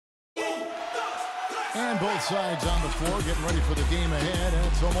And both sides on the floor getting ready for the game ahead, and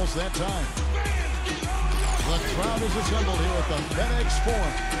it's almost that time. The crowd is assembled here at the FedEx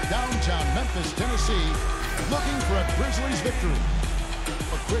Forum, downtown Memphis, Tennessee, looking for a Grizzlies victory.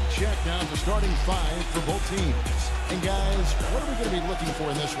 A quick check down to starting five for both teams. And guys, what are we going to be looking for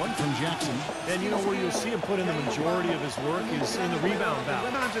in this one from Jackson? And you know where you'll see him put in the majority of his work is in the rebound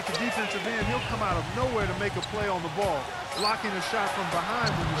battle. Not just the defensive end, he'll come out of nowhere to make a play on the ball, blocking a shot from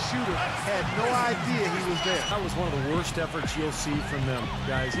behind when the shooter had no idea he was there. That was one of the worst efforts you'll see from them,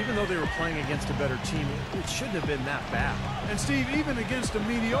 guys. Even though they were playing against a better team, it shouldn't have been that bad. And Steve, even against a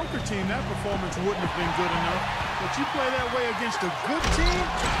mediocre team, that performance wouldn't have been good enough. But you play that way against a good team,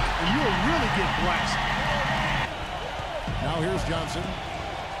 and you'll really get blasted. Now here's Johnson.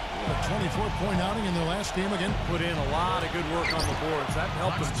 A 24-point outing in their last game again. Put in a lot of good work on the boards. That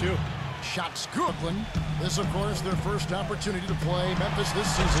helped them too. Shots good. This, of course, their first opportunity to play Memphis this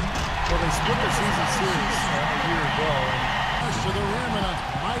season. Well, they split the season series a year ago. And to the rim and a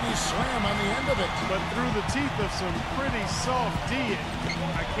mighty slam on the end of it. But through the teeth of some pretty soft D,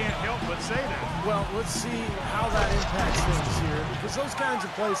 I can't help but say that. Well, let's see how that impacts things here, because those kinds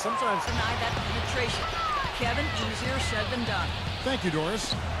of plays sometimes deny that penetration. Kevin, easier said than done. Thank you,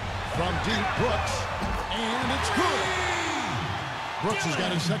 Doris. From deep, Brooks, and it's good. Brooks has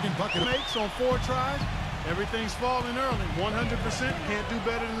got his second bucket. Makes on 4 tries. Everything's falling early. 100%. Can't do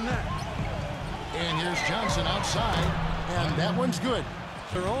better than that. And here's Johnson outside, and that one's good.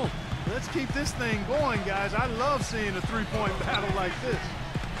 Their own. Let's keep this thing going, guys. I love seeing a 3-point battle like this.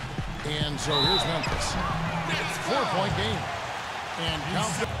 And so here's Memphis. 4-point game. And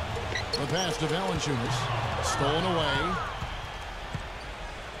count the pass to Valanciunas. Stolen away.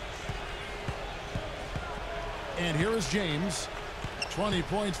 And here is James. 20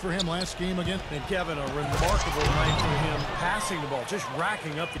 points for him last game again. And Kevin, a remarkable night for him passing the ball, just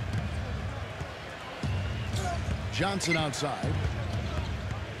racking up. Johnson outside.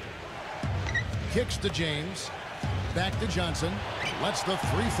 Kicks to James. Back to Johnson. Lets the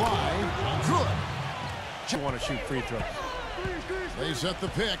three fly. Good. You want to shoot free throws. They set the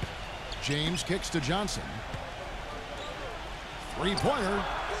pick. James kicks to Johnson. Three-pointer.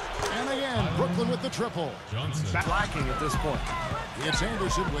 And again, Brooklyn with the triple. Johnson lacking at this point. It's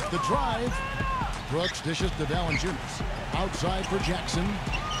Anderson with the drive. Brooks dishes to Valanciunas. Outside for Jackson.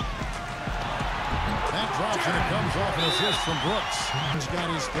 That drops and it comes off an assist from Brooks. He's got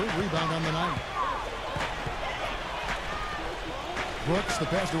his third rebound on the night. Brooks, the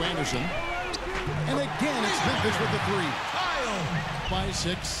pass to Anderson. And again, it's Memphis with the three. By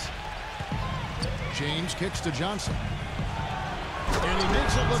 6. James kicks to Johnson. And he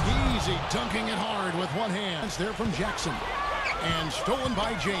makes it look easy, dunking it hard with one hand. It's there from Jackson. And stolen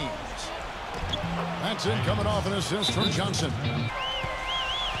by James. That's in, coming off an assist from Johnson.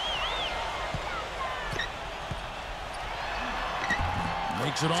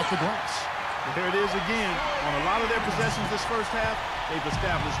 Makes it off the glass. There it is again. On a lot of their possessions this first half, they've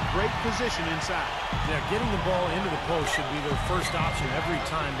established great position inside. Yeah, getting the ball into the post should be their first option every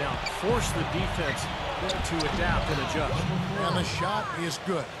time down. Force the defense to adapt and adjust. And the shot is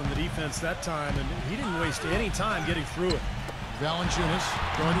good. From the defense that time, and he didn't waste any time getting through it. Valanciunas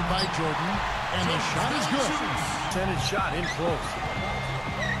guarded by Jordan, and the shot is good. Intended shot in close.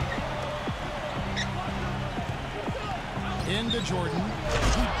 Into Jordan.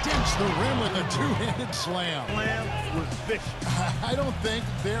 He dents the rim with a two-handed slam. Slam was vicious. I don't think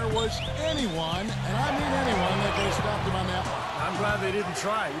there was anyone, and I mean anyone, that could have stopped him on that one. I'm glad they didn't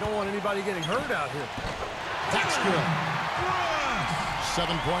try. You don't want anybody getting hurt out here. That's good. 7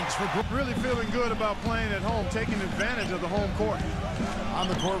 points for Brooks. Really feeling good about playing at home, taking advantage of the home court.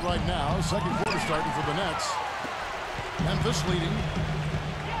 On the court right now, second quarter starting for the Nets. Memphis leading.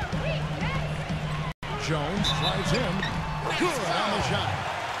 Jones drives in. Good on the shot.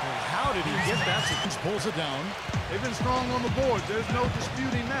 And how did he get that? Pulls it down. They've been strong on the boards. There's no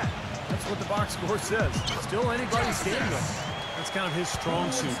disputing that. That's what the box score says. Still anybody's game though. That's kind of his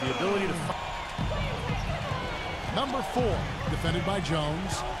strong suit, the ability to fight. Number 4, defended by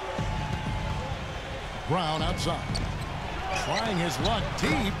Jones. Brown outside. Trying his luck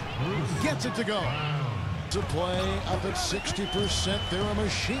deep. Gets it to go. To play up at 60%. They're a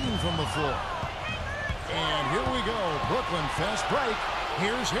machine from the floor. And here we go. Brooklyn fast break.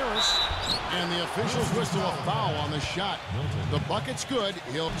 Here's Harris. And the officials whistle a foul on the shot. The bucket's good.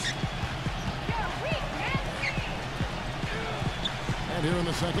 And here in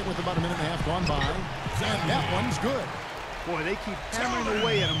the second with about a minute and a half gone by. And that one's good. Boy, they keep hammering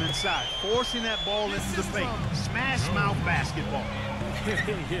away at him inside, forcing that ball into the paint. Smash mouth basketball.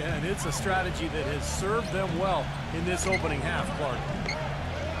 Yeah, and it's a strategy that has served them well in this opening half, Clark.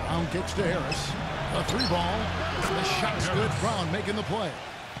 Brown kicks to Harris. A 3-ball. The shot's good. Brown making the play.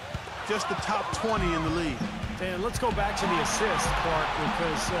 Just the top 20 in the league. And let's go back to the assist, Clark,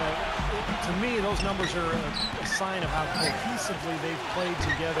 because to me, those numbers are a sign of how cohesively they've played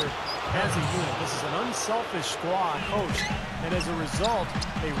together as a unit. This is an unselfish squad coached, and as a result,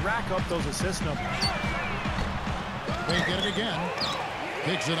 they rack up those assist numbers. They get it again.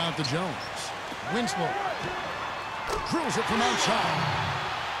 Kicks it out to Jones. Winslow. Drills it from outside.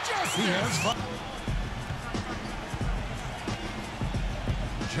 He has fun.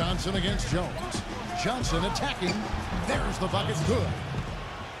 Johnson against Jones. Johnson attacking. There's the bucket. Good.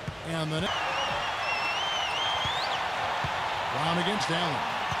 And the Brown against Allen.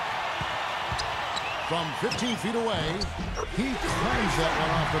 From 15 feet away, he climbs that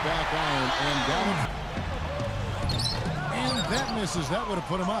one off the back iron and down. And that misses. That would have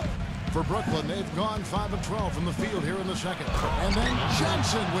put him up. For Brooklyn, they've gone 5 of 12 from the field here in the second. And then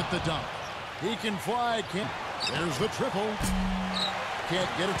Johnson with the dunk. He can fly. There's the triple. Can't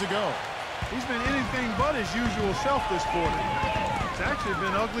get it to go. He's been anything but his usual self this quarter. It's actually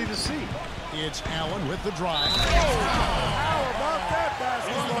been ugly to see. It's Allen with the drive. How about that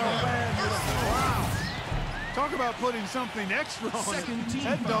basketball, man? Wow. Talk about putting something extra on it.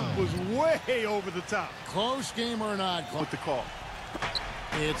 That dunk was way over the top. Close game or not. With the call.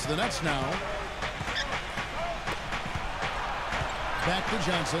 It's the Nets now. Back to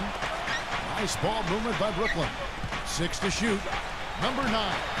Johnson. Nice ball movement by Brooklyn. 6 to shoot. Number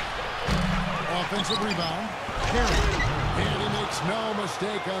 9. Offensive rebound. Carey. And he makes no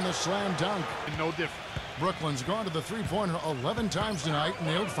mistake on the slam dunk. No different. Brooklyn's gone to the three-pointer 11 times tonight,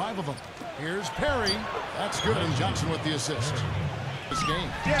 nailed 5 of them. Here's Perry. That's good, and Johnson with the assist. This game.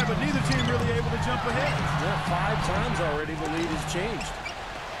 Yeah, but neither team really able to jump ahead. Yeah, 5 times already the lead has changed.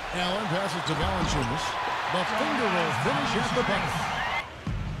 Allen passes to Valanciunas. The finger will finish at the bucket.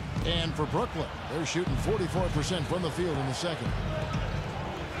 And for Brooklyn, they're shooting 44% from the field in the second.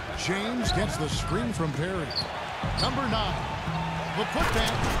 James gets the screen from Perry. Number 9. The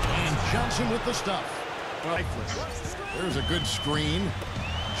putback. And Johnson with the stuff. Lifeless. There's a good screen.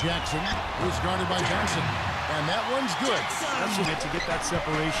 Jackson is guarded by Johnson. And that one's good. That's you get to get that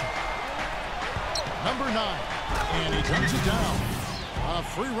separation. Number 9. And he turns it down. A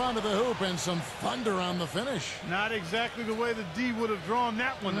free run to the hoop and some thunder on the finish. Not exactly the way the D would have drawn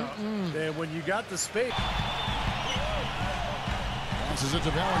that one up. And when you got the space. Passes it to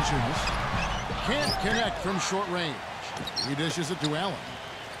Valanciunas. Can't connect from short range. He dishes it to Allen.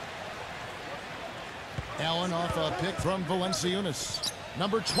 Allen off a pick from Valanciunas.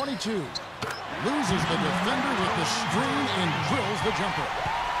 Number 22. Loses the defender with the screen and drills the jumper.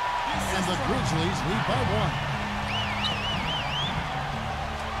 And the Grizzlies lead by 1.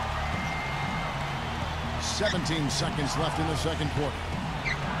 17 seconds left in the second quarter.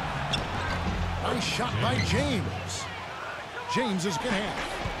 Nice shot by James. James is in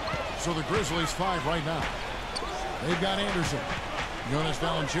half. So the Grizzlies 5 right now. They've got Anderson. Jonas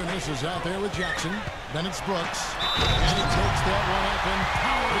Valanciunas is out there with Jackson. Then it's Brooks. And he takes that one up and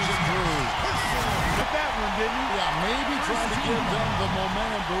powers it through. Hit that one, didn't he? Yeah, maybe trying to give them the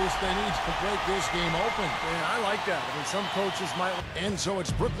momentum boost they need to break this game open. Yeah, I like that. I mean, some coaches might. And so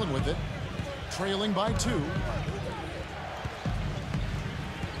it's Brooklyn with it. Trailing by 2.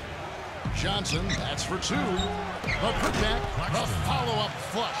 Johnson, that's for 2. The putback, the follow-up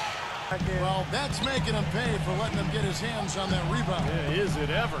flush. Well, that's making him pay for letting him get his hands on that rebound. Yeah, is it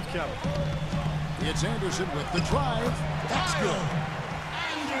ever, Kevin? It's Anderson with the drive. That's good.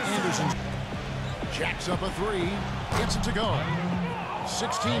 Anderson jacks up a 3. Gets it to go.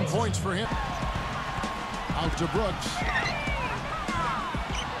 16 points for him. Out to Brooks.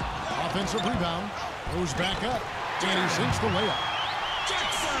 Offensive rebound. Goes back up. And he sinks the layup.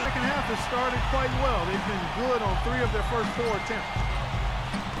 Second half has started quite well. They've been good on 3 of their first 4 attempts.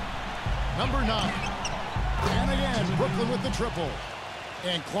 Number 9. And again, Brooklyn with the triple.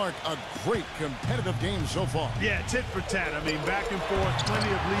 And Clark, a great competitive game so far. Yeah, tit for tat. I mean, back and forth,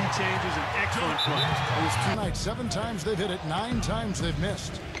 plenty of lead changes and excellent plays. Tonight, 7 times they've hit it, 9 times they've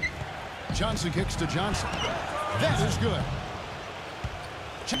missed. Johnson kicks to Johnson. That is good.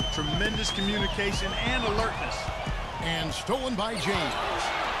 Tremendous communication and alertness. And stolen by James.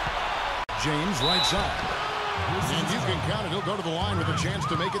 James right side. And you can count it. He'll go to the line with a chance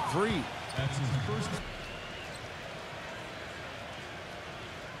to make it 3. That's his first.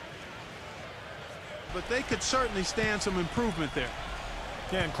 But they could certainly stand some improvement there.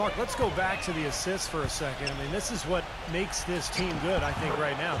 Yeah, and Clark, let's go back to the assists for a second. I mean, this is what makes this team good, I think,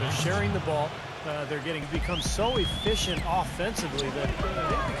 right now. They're sharing the ball. They're become so efficient offensively that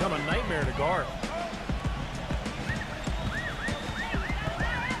they've become a nightmare to guard.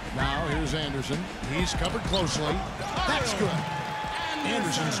 Now here's Anderson. He's covered closely. That's good.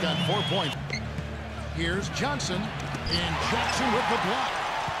 Anderson's got 4 points. Here's Johnson. And Jackson with the block.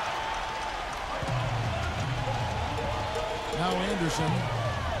 Now Anderson.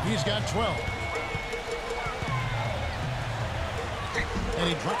 He's got 12. And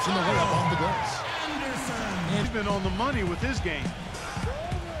he drops in the layup off the glass. He's been on the money with his game.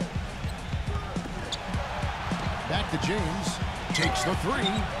 Back to James. Takes the three.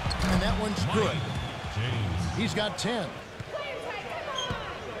 And that one's good. He's got 10.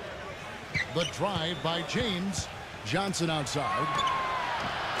 The drive by James. Johnson outside.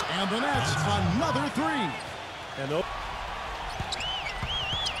 And the Nets another three. And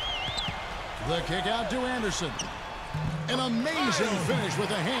the kick out to Anderson. An amazing finish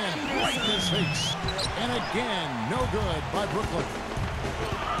with a hand right in his face. And again, no good by Brooklyn.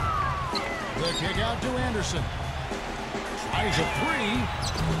 The kick out to Anderson. Tries a three.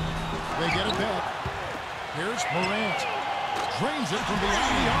 They get it back. Here's Morant. Drains it from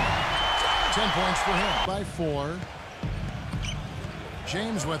beyond the arc. 10 points for him by 4.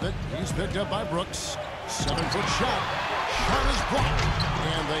 James with it. He's picked up by Brooks. 7-foot shot. Shot is blocked.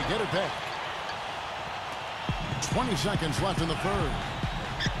 And they get it back. 20 seconds left in the third.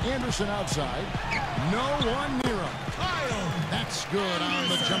 Anderson outside. No one near him. That's good on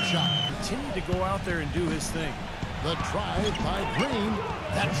the jump shot. continue to go out there and do his thing. The drive by Green.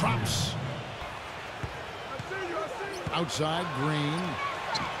 That drops. Outside Green.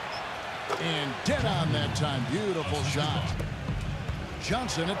 And dead on that time. Beautiful shot.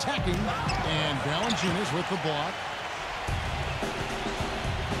 Johnson attacking. And Valanciunas with the block.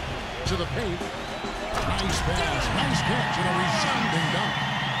 To the paint. Nice pass. Nice catch. And a resounding dunk.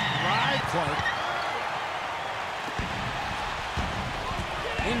 Right, Clark.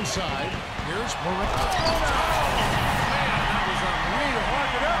 Inside. Here's Morant. Man, that was unreal.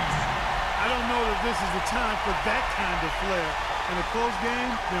 Mark it up. I don't know that this is the time for that kind of flair. In a close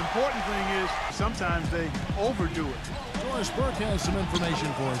game, the important thing is sometimes they overdo it. Doris Burke has some information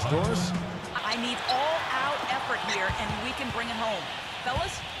for us. Doris? I need all-out effort here, and we can bring it home.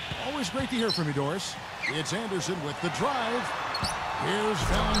 Fellas? Always great to hear from you, Doris. It's Anderson with the drive. Here's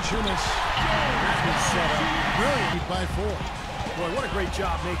Valanciunas. That was set up. Brilliant by 4. Boy, what a great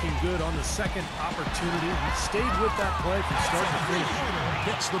job making good on the second opportunity. He stayed with that play from start to finish.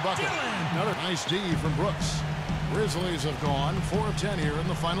 Gets the bucket. Another nice D from Brooks. Grizzlies have gone 4 of 10 here in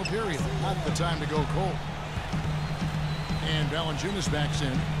the final period. Not the time to go cold. And Valanciunas backs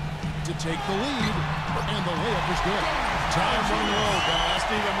in to take the lead. And the layup is good. Time on the road, guys.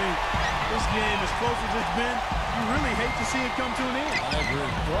 Steve, I mean, this game, as close as it's been, you really hate to see it come to an end. I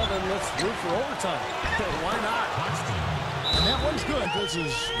agree. Well, then let's root for overtime. Why not? And that one's good. This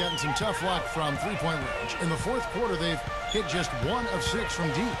has gotten some tough luck from three-point range. In the fourth quarter, they've hit just 1 of 6 from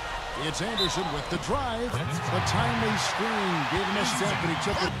deep. It's Anderson with the drive. The timely screen gave him a step, but he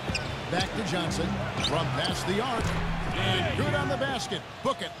took it back to Johnson from past the arc. And good on the basket.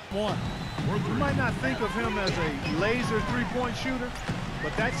 Book it. 1. You might not think of him as a laser three-point shooter,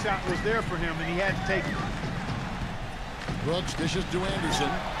 but that shot was there for him, and he had to take it. Brooks dishes to Anderson.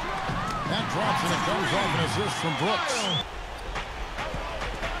 That drops, and it comes off an assist from Brooks.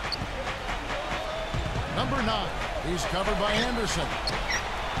 Number 9. He's covered by Anderson.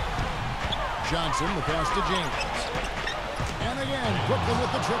 Johnson, the pass to James. And again, Brooklyn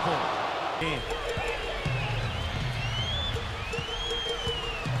with the triple.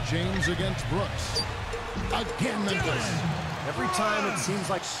 James against Brooks. Again, Memphis. Every time it seems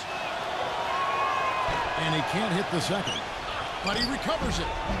like... And he can't hit the second. But he recovers it.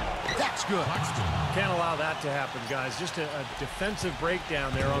 That's good. Can't allow that to happen, guys. Just a defensive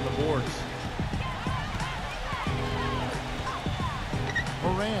breakdown there on the boards.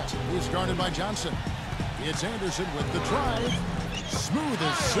 Morant is guarded by Johnson. It's Anderson with the drive. Smooth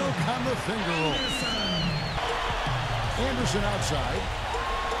as silk on the finger roll. Anderson outside.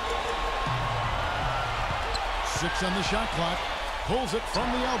 6 on the shot clock. Pulls it from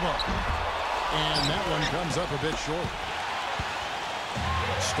the elbow. And that one comes up a bit short.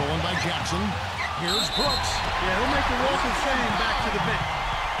 Stolen by Jackson. Here's Brooks. Yeah, he'll make the walk of shame back to the bench.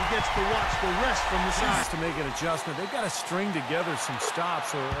 He gets to watch the rest from the side. To make an adjustment, they've got to string together some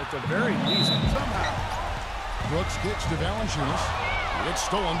stops, or at the very least, Somehow. Brooks kicks to Valanciunas. It's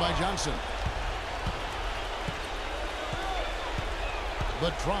stolen by Johnson.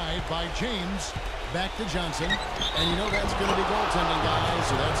 The drive by James. Back to Johnson. And you know that's going to be goaltending, guys.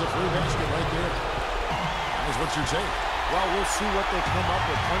 So that's a free basket right there. Guys, what's your take? well, we'll see what they come up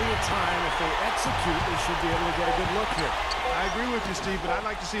with. Plenty of time. If they execute, they should be able to get a good look here. I agree with you, Steve, but I'd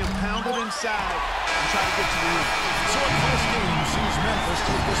like to see him pound it inside and try to get to the end. So a close game sees Memphis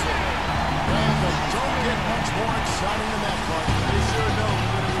take this one. deciding the net part. They sure don't.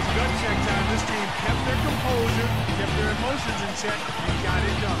 When it was gut check time, this team kept their composure, kept their emotions in check, and got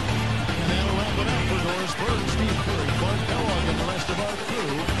it done. And that'll wrap it up for Doris Burke. Steve Curry.